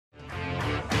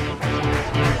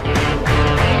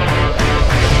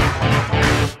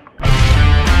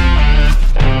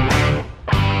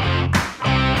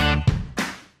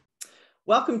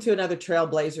Welcome to another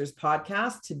Trailblazers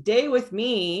podcast. Today with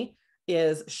me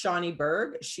is Shawnee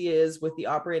Berg. She is with the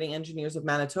Operating Engineers of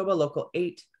Manitoba, Local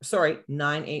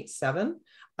 987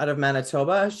 out of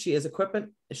Manitoba. She is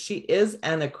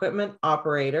an equipment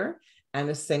operator and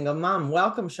a single mom.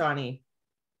 Welcome, Shawnee.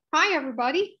 Hi,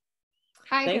 everybody.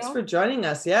 Hi, Thanks Bill. for joining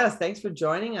us. Yes, thanks for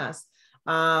joining us.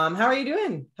 How are you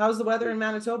doing? How's the weather in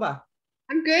Manitoba?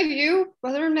 I'm good. You?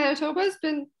 Weather in Manitoba has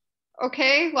been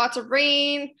okay. Lots of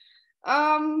rain.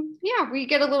 Yeah, we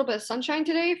get a little bit of sunshine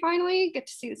today, finally. Get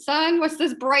to see the sun. What's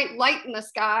this bright light in the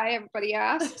sky? Everybody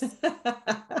asks.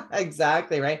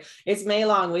 Exactly, right. It's May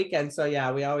long weekend. So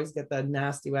yeah, we always get the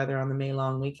nasty weather on the May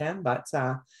long weekend. But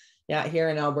yeah, here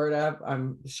in Alberta,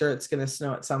 I'm sure it's going to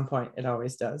snow at some point. It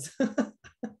always does.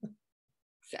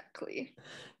 Exactly.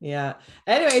 Yeah.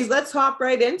 Anyways, let's hop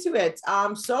right into it.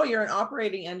 So you're an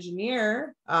operating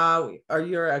engineer, or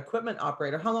you're an equipment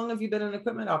operator. How long have you been an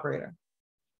equipment operator?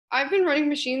 I've been running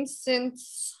machines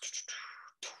since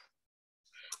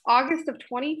August of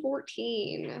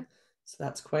 2014. So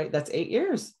that's 8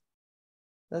 years.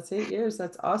 That's 8 years.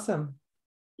 That's awesome.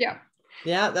 Yeah.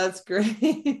 Yeah, that's great.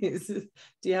 Do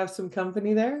you have some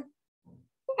company there?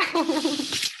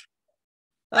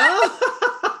 Oh,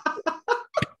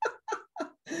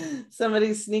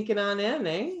 somebody's sneaking on in,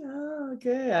 eh? Oh,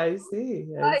 okay, I see.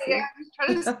 Yeah, I'm just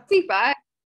trying to sneak by.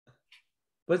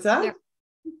 What's that? Yeah.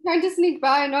 Trying to sneak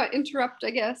by and not interrupt,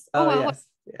 I guess. Oh, well. Yes.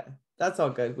 Yeah, that's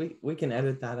all good. We can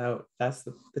edit that out. That's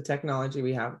the technology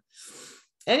we have.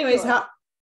 Anyways, Sure.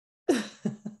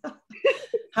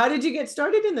 How did you get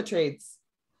started in the trades?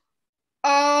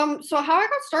 So how I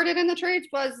got started in the trades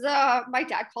was my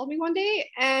dad called me one day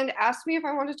and asked me if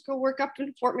I wanted to go work up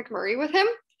in Fort McMurray with him.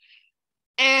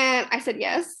 And I said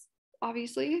yes,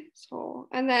 obviously. So,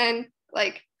 and then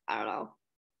I don't know.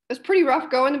 It was pretty rough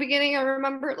go in the beginning. I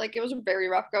remember it was a very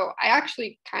rough go. I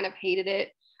actually kind of hated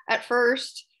it at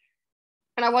first.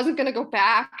 And I wasn't going to go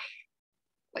back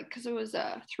because it was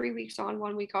a 3 weeks on,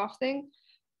 1 week off thing.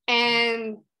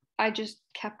 And I just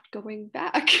kept going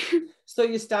back. So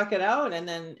you stuck it out and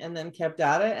then kept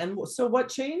at it. And so what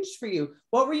changed for you?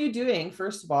 What were you doing,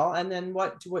 first of all? And then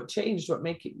what changed? What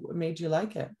made you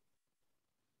like it?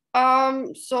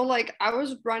 So I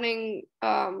was running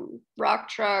rock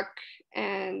truck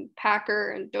and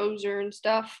packer and dozer and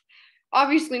stuff,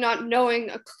 obviously not knowing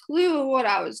a clue what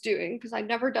I was doing because I'd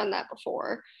never done that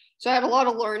before. So I had a lot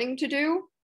of learning to do.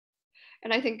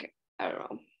 And I think, I don't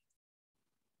know,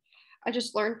 I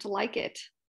just learned to like it.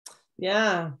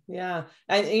 Yeah. And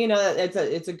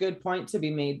it's a good point to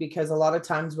be made, because a lot of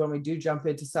times when we do jump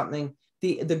into something,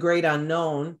 the great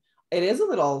unknown, it is a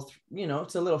little,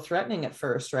 it's a little threatening at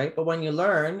first, right? But when you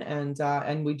learn,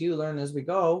 and we do learn as we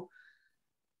go,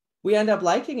 we end up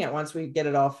liking it once we get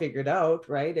it all figured out,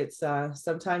 right? It's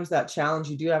sometimes that challenge,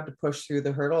 you do have to push through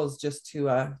the hurdles just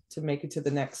to make it to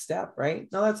the next step, right?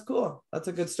 No, that's cool. That's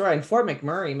a good story. And Fort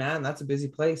McMurray, man, that's a busy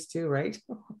place too, right?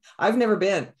 I've never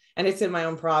been, and it's in my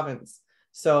own province,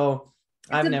 so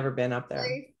I've never been up there.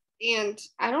 And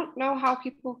I don't know how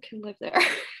people can live there.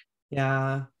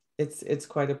 Yeah, it's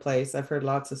quite a place. I've heard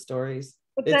lots of stories.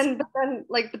 But then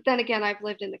again, I've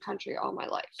lived in the country all my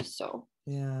life, so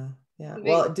yeah.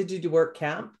 Well, did you do work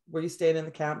camp? Were you staying in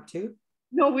the camp too?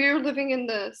 No, we were living in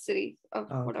the city of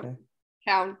whatever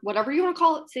town, whatever you want to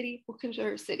call it, city. We'll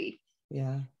consider a city.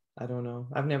 Yeah, I don't know.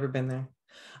 I've never been there.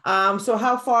 So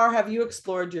how far have you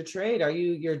explored your trade? Are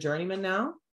you're a journeyman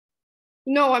now?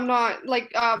 No, I'm not.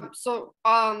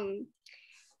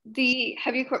 The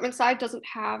heavy equipment side doesn't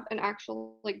have an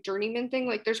actual journeyman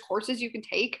thing. There's courses you can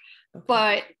take, okay.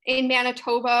 But in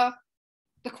Manitoba,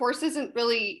 the course isn't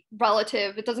really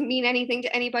relative. It doesn't mean anything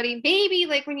to anybody. Maybe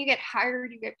when you get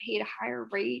hired, you get paid a higher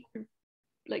rate,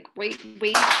 wage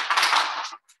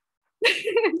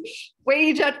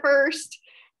wage at first,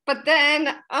 but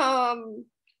then I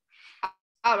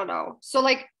don't know. So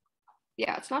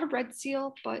yeah, it's not a red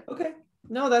seal, but okay.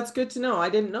 No, that's good to know. I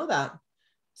didn't know that.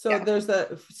 So yeah. There's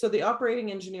the operating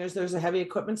engineers, there's a heavy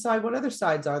equipment side. What other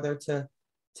sides are there to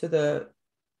the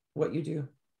what you do?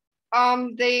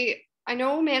 I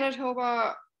know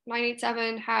Manitoba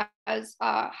 987 has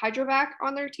hydrovac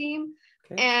on their team,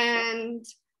 okay. And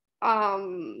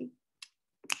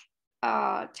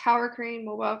tower crane,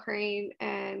 mobile crane,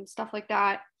 and stuff like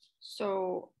that.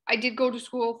 So I did go to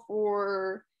school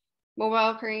for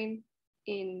mobile crane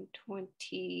in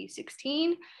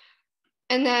 2016.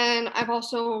 And then I've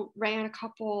also ran a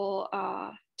couple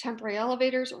temporary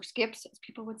elevators, or skips, as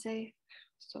people would say.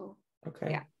 So, okay.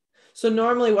 Yeah. So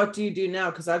normally what do you do now?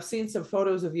 Because I've seen some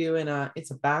photos of you in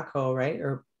it's a backhoe, right?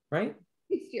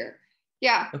 It's here.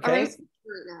 Yeah. Okay. I'm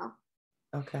right now.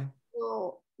 Okay.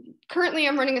 So currently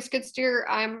I'm running a skid steer.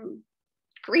 I'm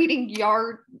grading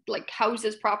yard, like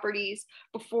houses, properties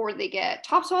before they get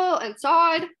topsoil and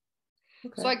sod.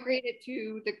 Okay. So I grade it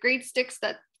to the grade sticks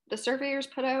that the surveyors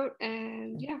put out,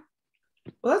 and yeah.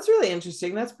 Well, that's really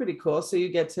interesting. That's pretty cool. So you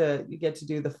get to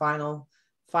do the final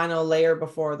layer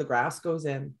before the grass goes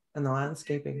in and the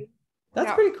landscaping. That's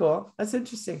Yeah. pretty cool. That's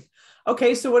interesting.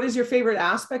 Okay, so what is your favorite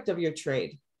aspect of your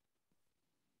trade?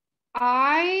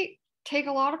 I take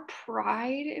a lot of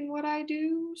pride in what I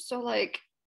do. So like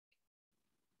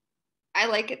I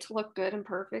like it to look good and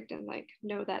perfect and like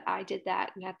know that I did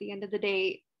that. And at the end of the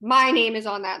day, my name is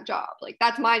on that job. Like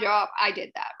that's my job. I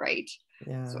did that, right?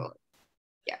 Yeah. So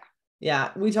yeah.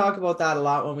 Yeah, we talk about that a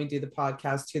lot when we do the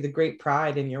podcast too, the great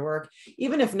pride in your work.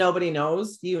 Even if nobody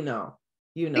knows, like,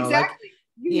 Exactly.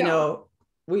 you know,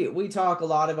 we talk a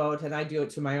lot about, and I do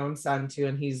it to my own son too,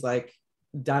 and he's like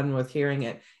done with hearing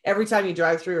it. Every time you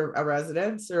drive through a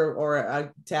residence or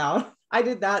a town, I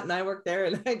did that and I worked there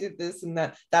and I did this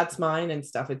and that's mine and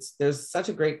stuff. There's such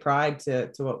a great pride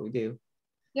to what we do.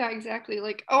 Yeah, exactly.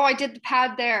 Like, oh, I did the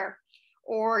pad there.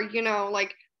 Or,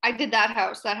 like I did that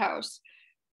house.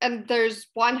 And there's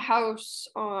one house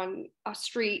on a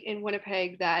street in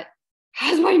Winnipeg that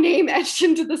has my name etched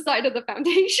into the side of the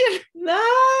foundation.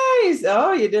 Nice.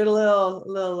 Oh, you did a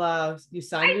little you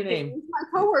signed your name. My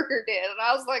coworker did. And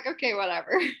I was like, okay,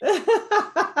 whatever.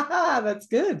 That's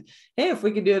good. Hey, if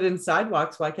we can do it in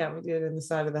sidewalks, why can't we do it in the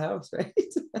side of the house, right?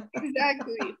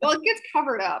 Exactly. Well, it gets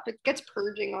covered up. It gets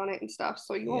purging on it and stuff,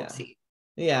 so you won't see.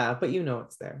 Yeah, but you know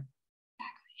it's there.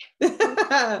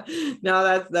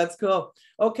 No, that's cool.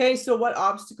 Okay, so what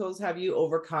obstacles have you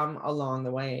overcome along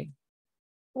the way?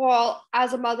 Well,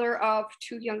 as a mother of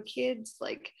two young kids,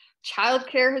 like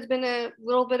childcare has been a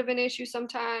little bit of an issue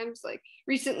sometimes. Like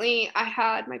recently, I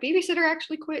had my babysitter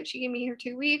actually quit. She gave me her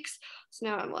 2 weeks. So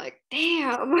now I'm like,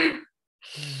 damn.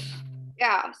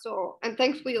 Yeah. So, and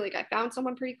thankfully, like I found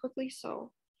someone pretty quickly.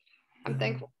 So I'm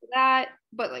thankful for that.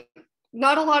 But like,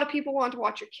 not a lot of people want to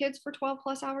watch your kids for 12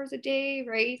 plus hours a day,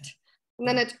 right? And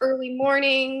then it's early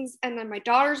mornings. And then my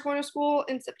daughter's going to school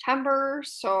in September.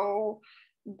 So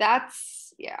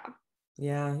that's,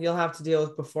 Yeah, you'll have to deal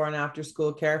with before and after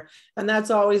school care, and that's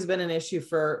always been an issue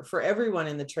for everyone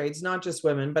in the trades, not just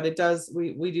women, but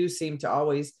we do seem to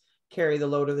always carry the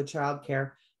load of the child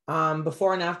care.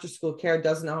 Before and after school care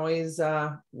doesn't always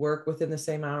work within the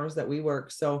same hours that we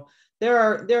work, so there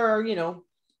are there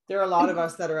are a lot of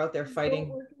us that are out there fighting.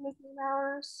 Don't work in the same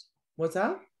hours. What's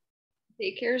that?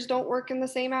 Daycares don't work in the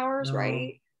same hours, No.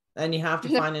 right? And you have to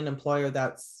find an employer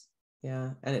that's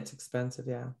and it's expensive.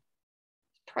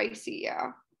 Pricey,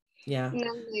 yeah. Yeah. And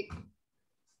then like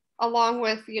along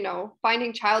with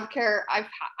finding childcare,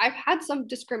 I've had some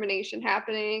discrimination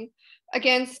happening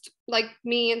against like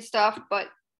me and stuff, but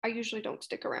I usually don't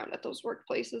stick around at those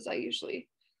workplaces. I usually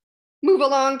move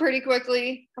along pretty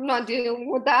quickly. I'm not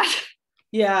dealing with that.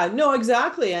 Yeah, no,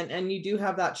 exactly. And you do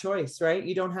have that choice, right?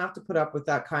 You don't have to put up with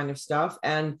that kind of stuff.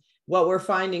 And what we're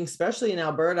finding, especially in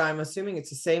Alberta, I'm assuming it's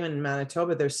the same in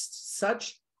Manitoba, there's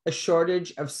such a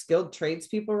shortage of skilled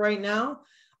tradespeople right now.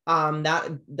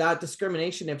 That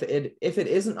discrimination, if it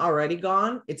isn't already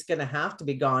gone, it's going to have to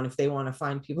be gone if they want to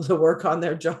find people to work on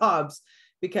their jobs,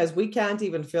 because we can't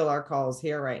even fill our calls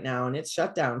here right now, and it's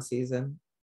shutdown season.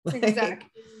 Exactly.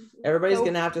 Everybody's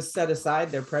going to have to set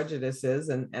aside their prejudices,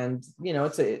 and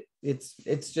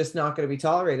it's just not going to be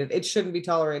tolerated. It shouldn't be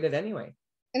tolerated anyway.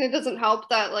 And it doesn't help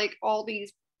that like all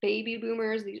these baby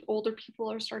boomers, these older people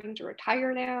are starting to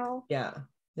retire now. Yeah.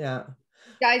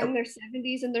 Guys in their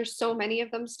 70s, and there's so many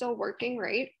of them still working,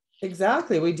 right?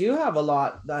 Exactly. We do have a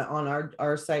lot that on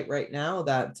our site right now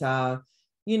that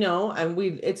and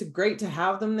it's great to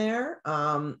have them there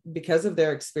because of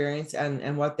their experience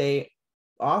and what they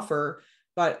offer.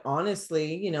 But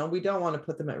honestly, we don't want to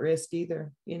put them at risk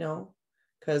either,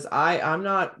 because I'm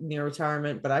not near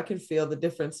retirement, but I can feel the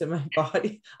difference in my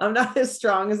body. I'm not as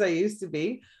strong as I used to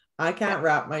be. I can't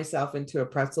wrap myself into a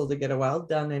pretzel to get a weld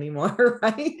done anymore,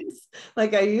 right?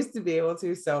 Like I used to be able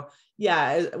to. So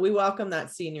yeah, we welcome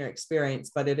that senior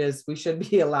experience, but we should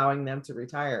be allowing them to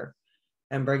retire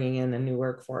and bringing in a new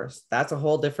workforce. That's a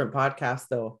whole different podcast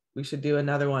though. We should do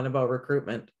another one about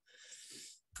recruitment.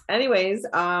 Anyways,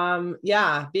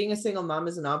 being a single mom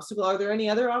is an obstacle. Are there any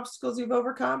other obstacles you've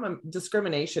overcome?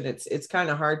 Discrimination. It's kind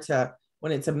of hard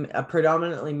when it's a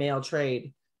predominantly male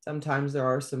trade. Sometimes there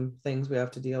are some things we have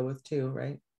to deal with too,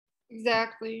 right?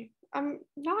 Exactly.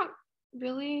 Not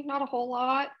really, not a whole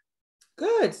lot.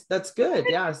 Good. That's good.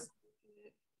 Yes.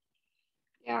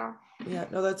 Yeah. Yeah.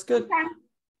 No, that's good.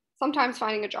 Sometimes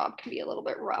finding a job can be a little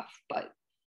bit rough, but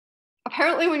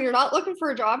apparently when you're not looking for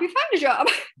a job, you find a job.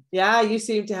 Yeah, you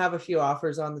seem to have a few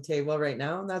offers on the table right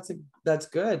now, and that's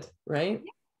good, right?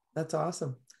 That's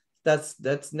awesome.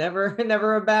 That's never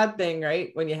never a bad thing,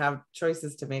 right? When you have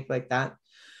choices to make like that.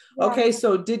 Yeah. Okay,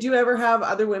 so did you ever have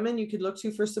other women you could look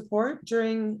to for support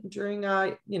during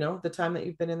the time that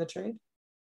you've been in the trade?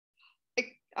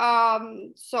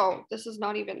 So this is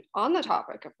not even on the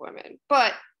topic of women,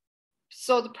 but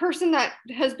so the person that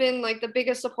has been like the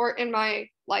biggest support in my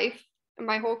life and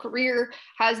my whole career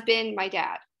has been my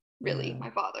dad, really, Yeah. my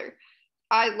father.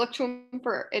 I look to him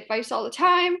for advice all the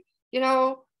time,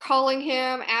 calling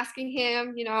him, asking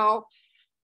him,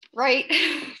 right?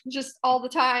 Just all the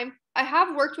time. I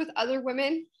have worked with other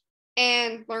women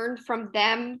and learned from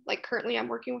them. Like currently I'm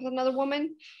working with another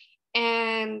woman,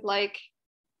 and like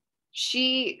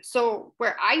so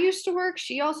where I used to work,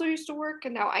 she also used to work,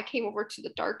 and now I came over to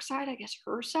the dark side, I guess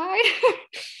her side.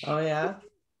 Oh yeah.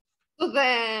 So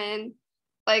then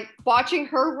like watching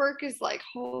her work is like,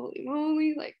 holy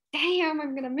moly, like damn,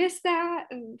 I'm gonna miss that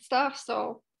and stuff.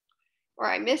 So, or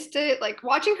I missed it. Like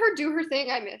watching her do her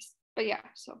thing, I missed. But yeah,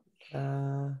 so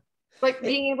Uh, like it,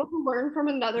 being able to learn from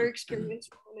another experience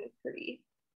is pretty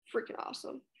freaking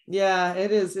awesome. yeah,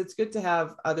 it is. It's good to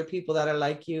have other people that are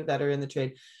like you that are in the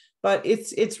trade. But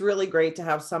it's really great to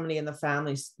have somebody in the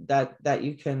family that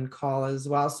you can call as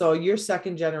well. So you're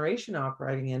second generation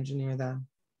operating engineer then.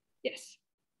 Yes.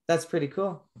 That's pretty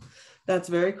cool. That's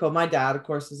very cool. My dad, of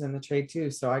course, is in the trade too.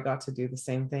 So I got to do the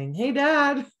same thing. Hey,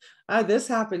 dad, this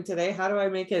happened today. How do I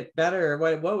make it better?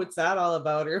 What's that all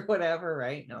about or whatever,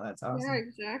 right? No, that's Yeah, awesome.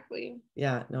 exactly.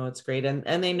 Yeah, no, it's great.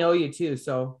 And they know you too.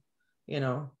 So, they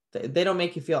don't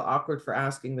make you feel awkward for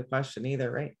asking the question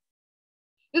either, right?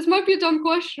 This might be a dumb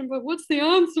question, but what's the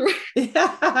answer?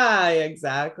 Yeah,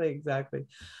 exactly, exactly.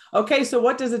 Okay, so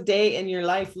what does a day in your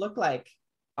life look like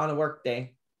on a work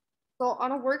day? So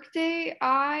on a work day,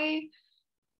 I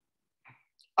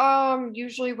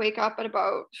usually wake up at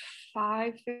about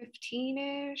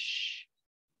 5:15ish,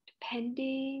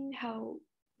 depending how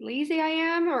lazy I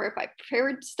am or if I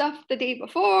prepared stuff the day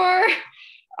before.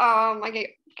 I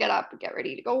get up and get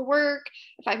ready to go work.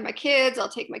 If I have my kids, I'll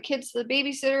take my kids to the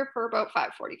babysitter for about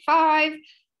 5:45.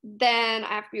 Then I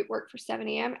have to be at work for 7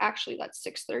 a.m. Actually, that's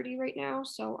 6:30 right now,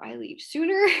 so I leave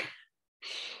sooner.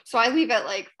 So I leave at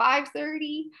like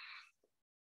 5:30,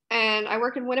 and I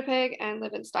work in Winnipeg and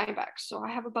live in Steinbach. So I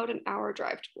have about an hour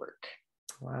drive to work.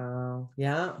 Wow.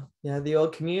 Yeah. Yeah. The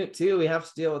old commute too. We have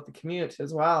to deal with the commute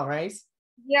as well, right?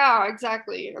 Yeah,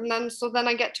 exactly. And then so then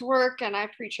I get to work and I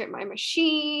pre-trip my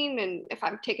machine. And if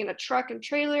I'm taking a truck and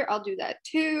trailer, I'll do that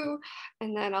too.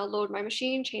 And then I'll load my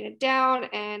machine, chain it down,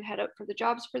 and head out for the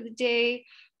jobs for the day,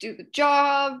 do the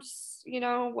jobs,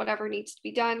 whatever needs to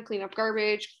be done, clean up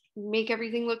garbage, make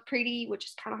everything look pretty, which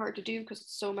is kind of hard to do because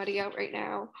it's so muddy out right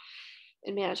now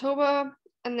in Manitoba.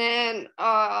 And then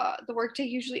the workday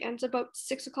usually ends about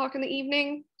 6 o'clock in the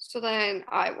evening. So then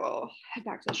I will head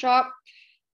back to the shop.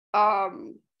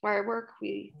 Where I work,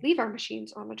 we leave our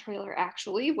machines on the trailer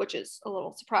actually, which is a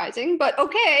little surprising, but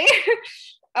okay.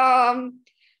 And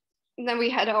then we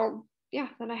head home. Yeah,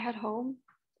 then I head home.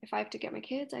 If I have to get my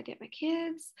kids, I get my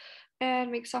kids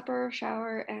and make supper,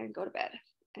 shower, and go to bed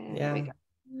and Yeah. wake up.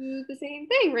 Do the same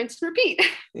thing, rinse and repeat.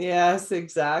 Yes,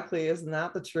 exactly. Isn't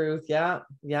that the truth? Yeah.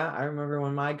 Yeah. I remember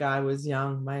when my guy was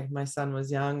young, my son was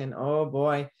young, and oh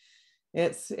boy,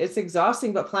 it's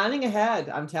exhausting, but planning ahead,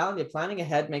 I'm telling you, planning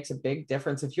ahead makes a big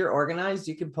difference. If you're organized,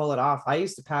 you can pull it off. I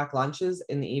used to pack lunches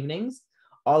in the evenings,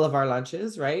 all of our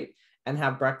lunches, right? And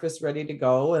have breakfast ready to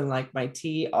go and like my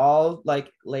tea all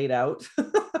like laid out,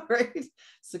 right?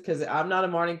 So because I'm not a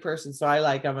morning person, so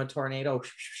I'm a tornado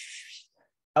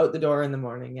out the door in the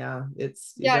morning. Yeah, you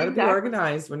Yeah, got to be exactly.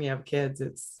 organized when you have kids.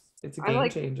 It's a I game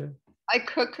like changer. I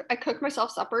cook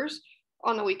myself suppers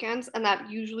on the weekends, and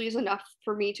that usually is enough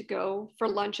for me to go for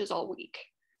lunches all week.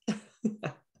 And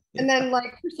Yeah, then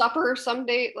like for supper,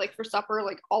 for supper,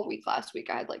 like all week last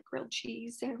week, I had like grilled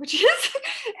cheese sandwiches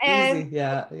and easy.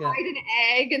 Yeah, yeah. fried an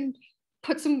egg and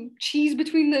put some cheese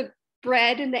between the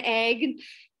bread and the egg and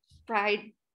fried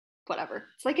whatever.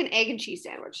 It's like an egg and cheese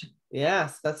sandwich.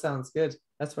 Yes, that sounds good.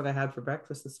 That's what I had for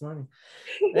breakfast this morning.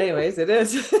 Anyways, it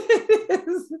is. It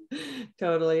is.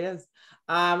 Totally is.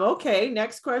 Okay,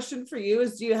 next question for you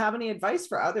is, do you have any advice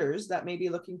for others that may be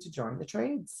looking to join the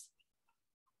trades?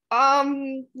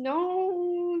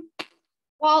 No.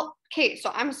 Well, okay,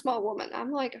 so I'm a small woman.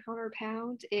 I'm like 100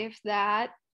 pounds, if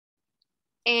that.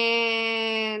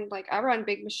 And like I run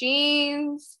big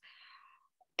machines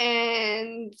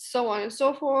and so on and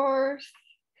so forth.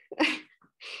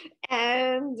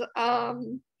 And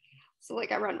so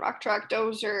like I run rock truck,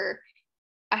 dozer,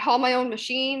 I haul my own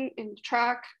machine in the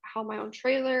truck, haul my own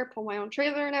trailer, pull my own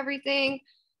trailer and everything,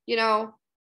 you know,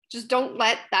 just don't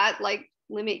let that like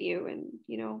limit you, and,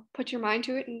 you know, put your mind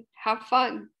to it and have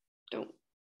fun.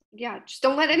 Just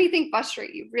don't let anything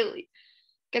frustrate you, really.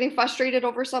 Getting frustrated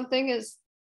over something is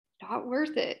not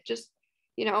worth it. Just,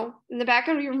 you know, in the back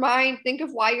of your mind, think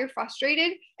of why you're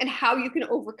frustrated and how you can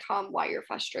overcome why you're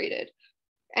frustrated.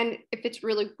 And if it's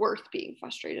really worth being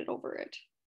frustrated over it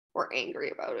or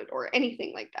angry about it or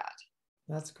anything like that.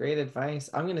 That's great advice.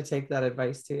 I'm going to take that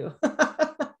advice too.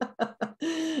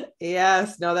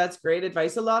 Yes, no, that's great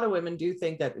advice. A lot of women do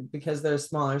think that because they're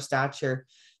smaller stature,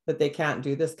 that they can't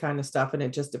do this kind of stuff. And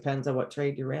it just depends on what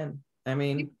trade you're in. I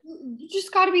mean, you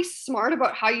just got to be smart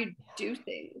about how you do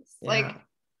things. yeah. Like,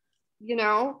 you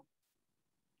know,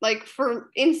 like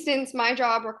for instance, my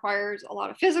job requires a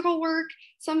lot of physical work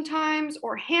sometimes,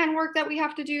 or hand work that we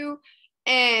have to do.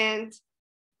 And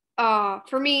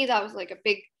for me, that was like a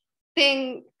big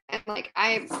thing. And like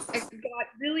I got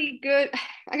really good.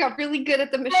 I got really good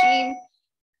at the machine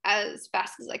as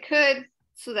fast as I could,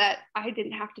 so that I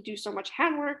didn't have to do so much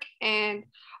handwork, and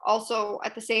also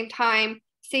at the same time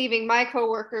saving my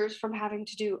coworkers from having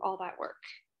to do all that work.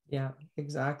 Yeah,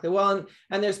 exactly. Well,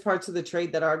 and there's parts of the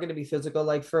trade that are going to be physical.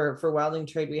 Like for welding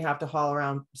trade, we have to haul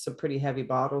around some pretty heavy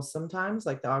bottles sometimes,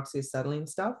 like the oxyacetylene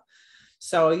stuff.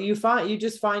 So you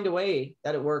just find a way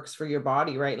that it works for your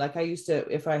body, right? Like I used to,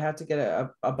 if I had to get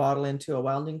a bottle into a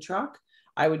welding truck,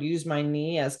 I would use my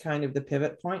knee as kind of the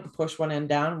pivot point and push one end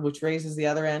down, which raises the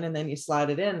other end, and then you slide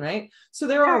it in, right? So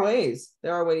there are ways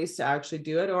to actually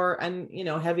do it, and you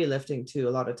know, heavy lifting too.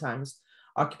 A lot of times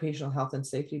occupational health and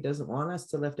safety doesn't want us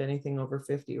to lift anything over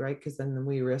 50, right? Because then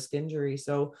we risk injury.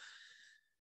 So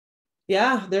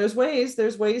yeah, there's ways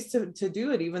to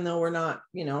do it, even though we're not,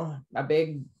 you know, a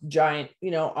big giant,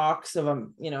 you know, ox of a,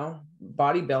 you know,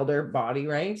 bodybuilder body,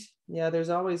 right? Yeah, there's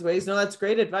always ways. No, that's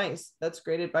great advice.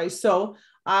 So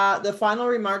the final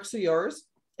remarks are yours.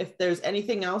 If there's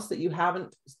anything else that you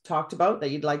haven't talked about that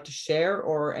you'd like to share,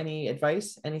 or any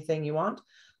advice, anything you want,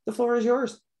 the floor is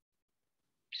yours.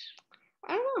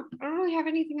 I don't know. I don't really have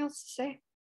anything else to say.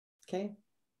 Okay.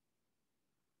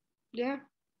 Yeah.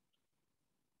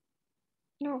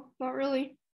 No, not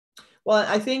really. Well,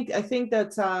 I think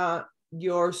that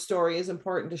your story is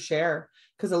important to share,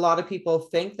 because a lot of people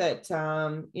think that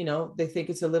you know, they think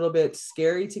it's a little bit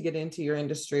scary to get into your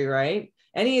industry, right?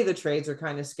 Any of the trades are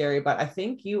kind of scary, but I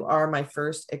think you are my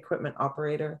first equipment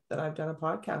operator that I've done a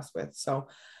podcast with. So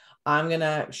I'm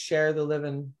gonna share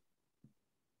I'm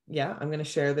gonna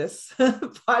share this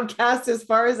podcast as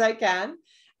far as I can,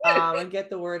 and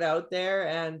get the word out there.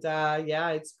 And yeah,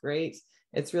 it's great.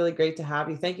 It's really great to have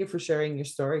you. Thank you for sharing your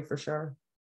story, for sure.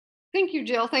 Thank you,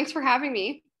 Jill. Thanks for having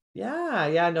me.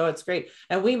 Yeah, no, it's great.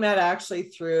 And we met actually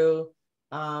through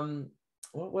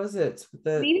what was it?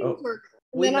 Meetings work.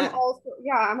 And we then met.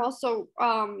 I'm also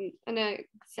an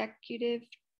executive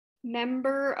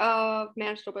member of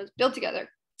Manitoba's Build Together.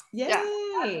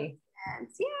 Yay.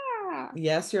 Yeah.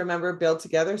 Yes, you're a member of Build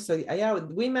Together. So yeah,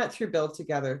 we met through Build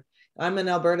Together. I'm in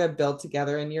Alberta, Build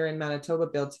Together, and you're in Manitoba,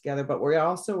 Build Together. But we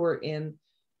also were in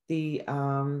the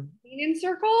Lean-in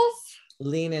circles.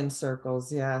 Lean-in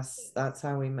circles. Yes, that's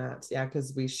how we met. Yeah,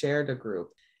 because we shared a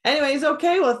group. Anyways,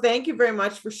 okay. Well, thank you very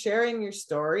much for sharing your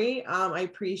story. I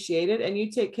appreciate it. And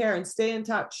you take care and stay in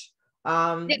touch.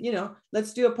 You know,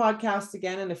 let's do a podcast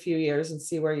again in a few years and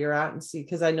see where you're at, and see,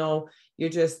 because I know you're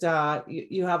just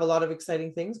you have a lot of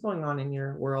exciting things going on in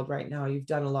your world right now. You've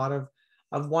done a lot of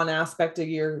one aspect of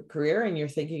your career, and you're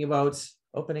thinking about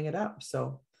opening it up.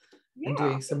 So, and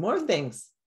doing some more things.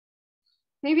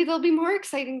 Maybe there'll be more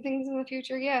exciting things in the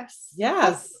future. Yes.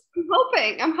 Yes.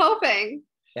 I'm hoping.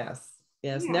 Yes.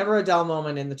 Yeah. Never a dull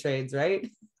moment in the trades, right?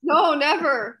 No,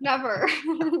 never.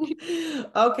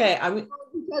 Okay.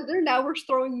 Now we're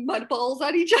throwing mud balls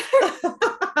at each other.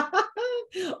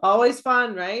 Always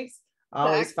fun, right?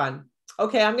 Always fun.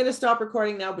 Okay, I'm going to stop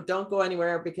recording now, but don't go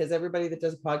anywhere, because everybody that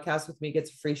does a podcast with me gets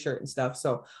a free shirt and stuff.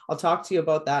 So I'll talk to you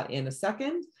about that in a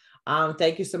second.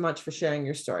 Thank you so much for sharing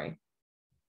your story.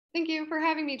 Thank you for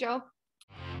having me, Joe.